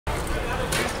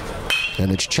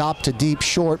And it's chopped to deep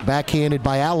short, backhanded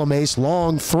by Alamace.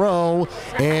 Long throw,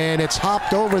 and it's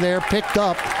hopped over there, picked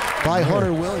up by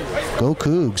Hunter Williams. Go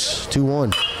Cougs,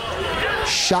 2-1.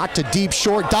 Shot to deep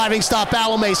short, diving stop.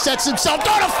 Alamace sets himself,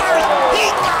 go to first. He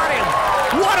got him.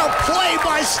 What a play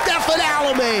by Stephen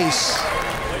Alamace.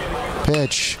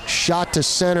 Pitch, shot to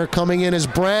center, coming in is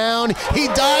Brown. He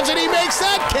dives and he makes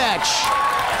that catch.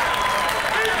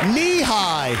 Knee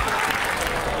high.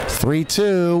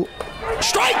 3-2.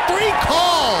 Strike 3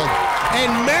 called.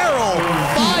 And Merrill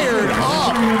fired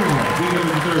up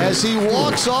as he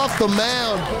walks off the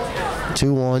mound.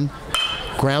 2-1.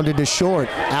 Grounded to short.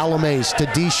 Alamace to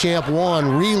Deschamp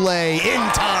 1. Relay in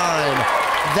time.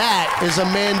 That is a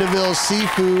Mandeville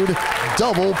Seafood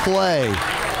double play.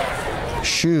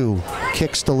 Shoe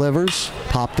kicks, delivers,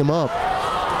 popped him up.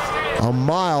 A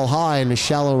mile high in the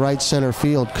shallow right center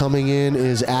field. Coming in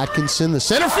is Atkinson, the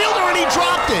center fielder, and he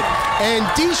dropped it. And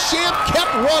Deschamp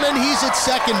kept running. He's at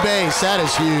second base. That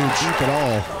is huge. Deep at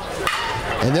all.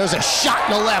 And there's a shot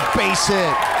in the left base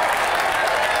hit.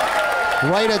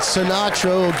 Right at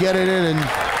Sinatra will get it in, and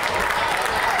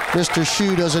Mr.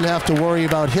 Shoe doesn't have to worry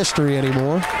about history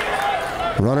anymore.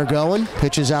 Runner going,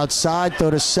 pitches outside,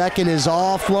 throw to second is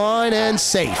offline and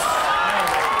safe.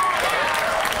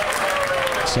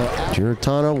 So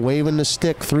Giratano waving the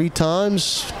stick 3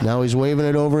 times. Now he's waving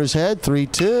it over his head.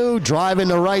 3-2, driving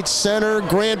to right center.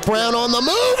 Grant Brown on the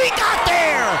move. He got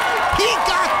there. He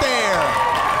got there.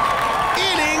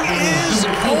 Inning is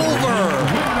over.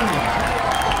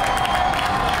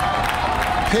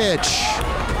 Pitch.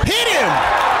 Hit him.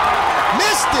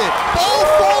 Missed it. Ball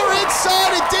far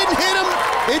inside. It didn't hit him.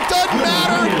 It doesn't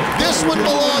matter. This one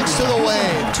belongs to the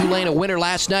Wave. Tulane a winner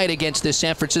last night against this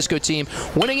San Francisco team,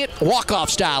 winning it walk-off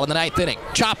style in the 9th inning.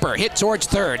 Chopper hit towards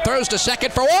third, throws to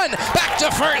second for 1, back to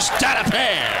first, out of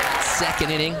pair. Second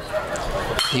inning,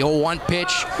 the 0-1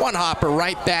 pitch, one hopper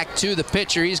right back to the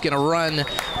pitcher. He's going to run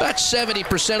about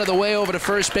 70% of the way over to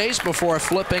first base before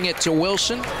flipping it to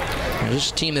Wilson. This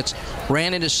is a team that's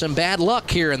ran into some bad luck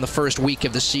here in the first week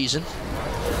of the season.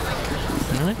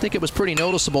 I think it was pretty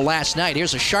noticeable last night.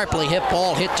 Here's a sharply hit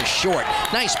ball hit to short.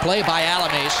 Nice play by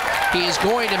Alamace. He is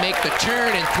going to make the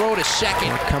turn and throw to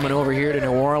second. Coming over here to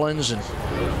New Orleans and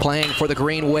playing for the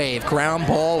Green Wave. Ground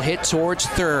ball hit towards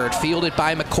third. Fielded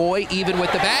by McCoy, even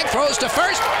with the bag. Throws to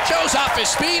first. Shows off his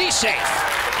speed. He's safe.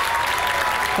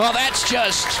 Well, that's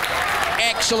just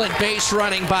excellent base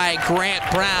running by Grant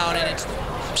Brown. And it's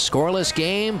scoreless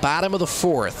game, bottom of the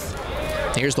 4th.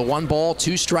 Here's the 1-ball,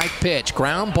 2-strike pitch.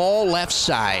 Ground ball left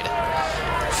side.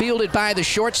 Fielded by the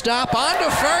shortstop. On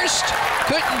to first.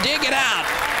 Couldn't dig it out.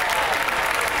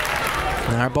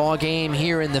 Our ball game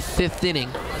here in the 5th inning.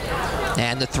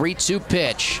 And the 3-2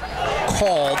 pitch.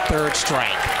 Called 3rd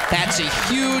strike. That's a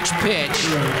huge pitch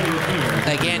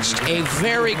against a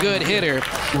very good hitter.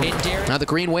 Now the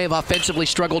Green Wave offensively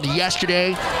struggled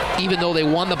yesterday, even though they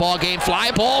won the ball game.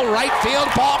 Fly ball, right field,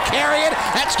 ball carrying.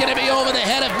 That's going to be over the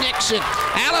head of Nixon.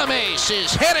 Alamace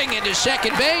is heading into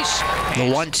second base. The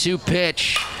 1-2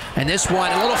 pitch. And this one,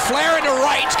 a little flare into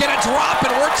right. It's going to drop,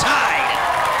 and we're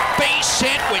tied. Base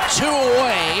hit with 2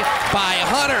 away by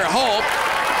Hunter Hope.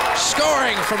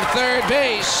 Scoring from third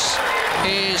base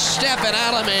is Stephen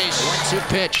Alamace. 1-2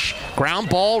 pitch. Ground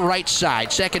ball right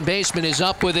side. Second baseman is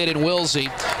up with it, and Wilsey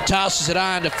tosses it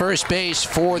on to first base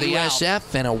for the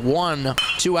USF, and a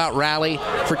 1-2-out rally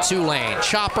for Tulane.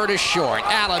 Chopper to short.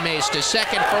 Alamace to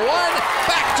second for 1.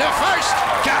 Back to first.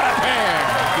 Got a pair.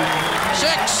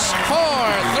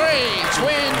 6-4-3.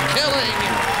 Twin killing.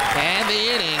 And the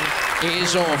inning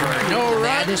is over. No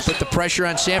runs, but the pressure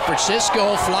on San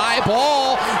Francisco. Fly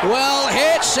ball, well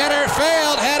hit, center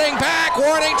field, heading back,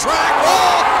 warning track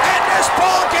roll, and this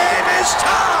ball game is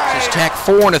tied. Tech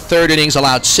 4 1/3 innings,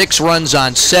 allowed 6 runs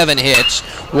on 7 hits,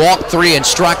 walked 3 and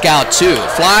struck out 2.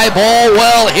 Fly ball,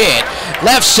 well hit,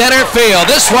 left center field.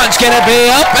 This one's going to be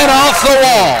up and off the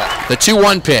wall. The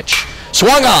 2-1 pitch.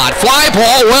 Swung on, fly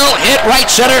ball, well hit, right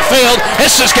center field.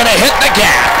 This is going to hit the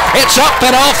gap. It's up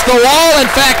and off the wall. In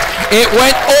fact, it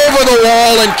went over the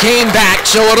wall and came back,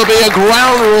 so it'll be a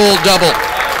ground rule double.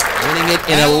 Winning it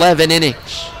in 11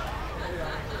 innings.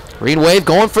 Green Wave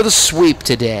going for the sweep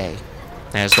today.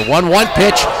 As the 1-1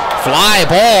 pitch, fly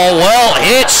ball, well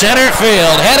hit, center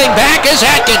field. Heading back is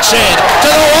Atkinson to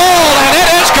the wall, and it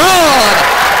is gone.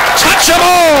 Touch 'em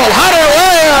all, Hunter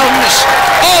Williams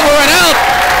over and out.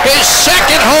 His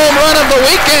second home run of the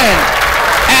weekend,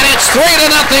 and it's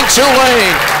 3-0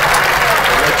 Tulane.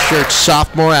 Redshirt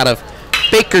sophomore out of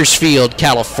Bakersfield,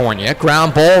 California.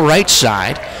 Ground ball right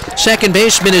side. Second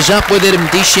baseman is up with it, and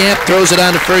Deschamp throws it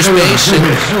on to first base.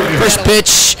 And first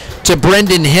pitch to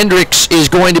Brendan Hendricks is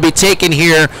going to be taken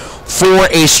here for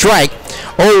a strike.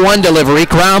 0-1 delivery,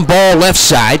 ground ball left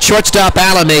side. Shortstop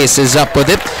Alames is up with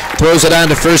it. Throws it on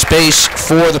to first base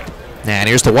for the... And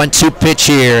here's the 1-2 pitch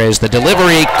here as the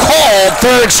delivery called.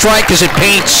 Third strike as it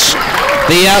paints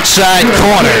the outside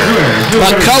corner.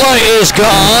 McCullough is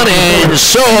gone, and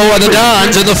so are the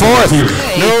Dons in the fourth.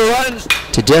 No runs.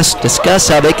 To just discuss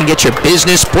how they can get your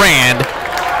business brand,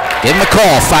 give them a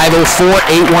call,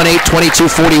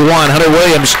 504-818-2241. Hunter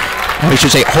Williams, we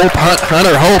should say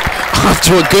Hunter Hope, off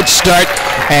to a good start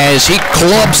as he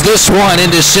clubs this one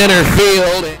into center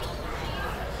field.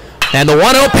 And the 1-0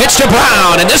 pitch to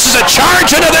Brown, and this is a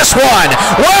charge into this one.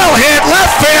 Well hit,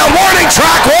 left field, warning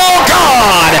track, wall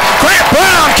gone. Grant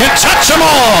Brown can touch them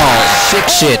all. 6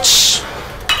 hits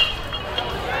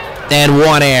and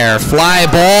 1 error. Fly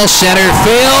ball, center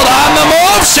field, on the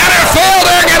move. Center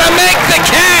fielder gonna make the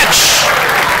catch.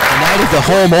 The night of the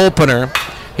home opener,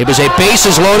 it was a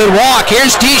bases-loaded walk.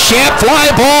 Here's Deschamp, fly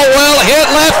ball, well hit,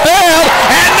 left field,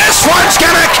 and this one's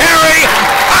gonna carry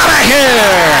out of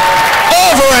here.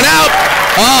 Over and out,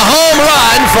 a home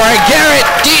run for Garrett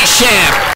Deschamp.